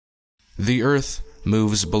The Earth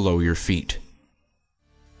moves below your feet.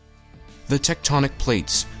 The tectonic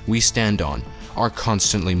plates we stand on are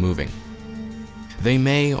constantly moving. They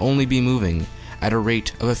may only be moving at a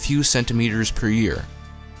rate of a few centimeters per year,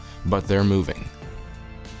 but they're moving.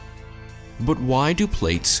 But why do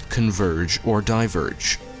plates converge or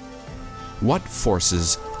diverge? What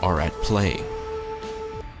forces are at play?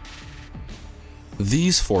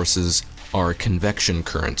 These forces are convection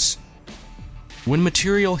currents. When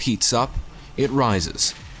material heats up, it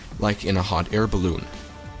rises, like in a hot air balloon.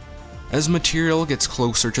 As material gets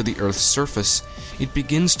closer to the Earth's surface, it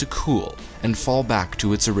begins to cool and fall back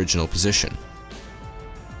to its original position.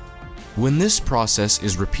 When this process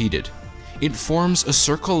is repeated, it forms a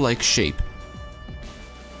circle-like shape,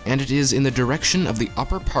 and it is in the direction of the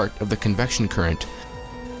upper part of the convection current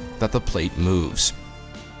that the plate moves.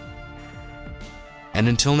 And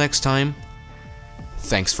until next time,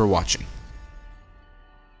 thanks for watching.